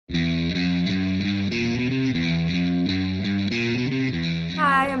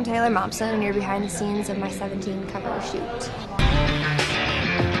Hi, I'm Taylor Momsen, and you're behind the scenes of my 17 cover shoot.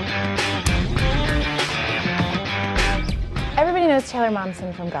 Everybody knows Taylor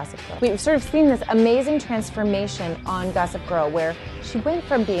Momsen from Gossip Girl. We've sort of seen this amazing transformation on Gossip Girl where she went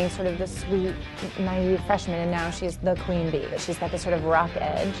from being sort of the sweet, naive freshman and now she's the queen bee. She's got this sort of rock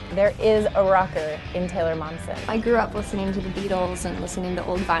edge. There is a rocker in Taylor Momsen. I grew up listening to the Beatles and listening to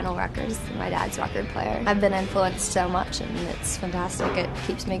old vinyl records. My dad's record player. I've been influenced so much and it's fantastic. It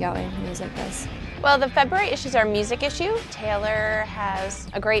keeps me going, music does. Well, the February issue is our music issue. Taylor has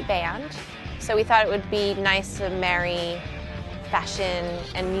a great band, so we thought it would be nice to marry fashion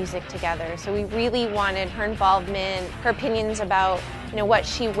and music together. So we really wanted her involvement, her opinions about what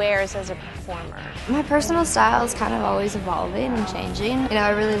she wears as a performer. My personal style is kind of always evolving and changing. I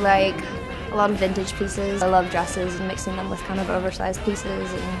really like a lot of vintage pieces. I love dresses and mixing them with kind of oversized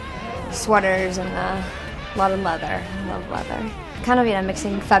pieces and sweaters and a lot of leather. I love leather. Kind of,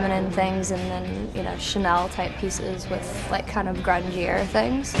 mixing feminine things and then, Chanel type pieces with like kind of grungier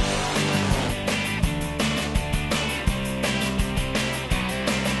things.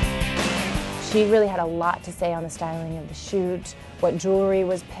 She really had a lot to say on the styling of the shoot, what jewelry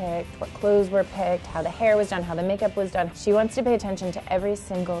was picked, what clothes were picked, how the hair was done, how the makeup was done. She wants to pay attention to every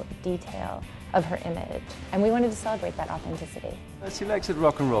single detail of her image, and we wanted to celebrate that authenticity. She likes it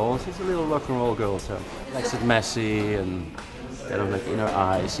rock and roll. She's a little rock and roll girl, so likes it messy and kind of like in her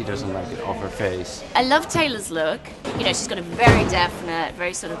eyes. She doesn't like it off her face. I love Taylor's look. She's got a very definite,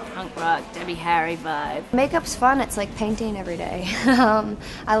 very sort of punk rock, Debbie Harry vibe. Makeup's fun. It's like painting every day.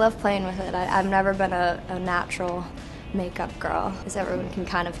 I love playing with it. I've never been a natural makeup girl, as everyone can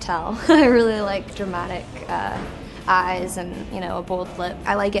kind of tell. I really like dramatic eyes and, a bold lip.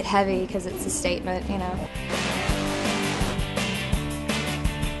 I like it heavy because it's a statement, I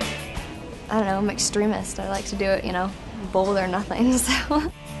don't know, I'm extremist. I like to do it, bold or nothing,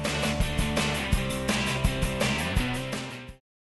 so.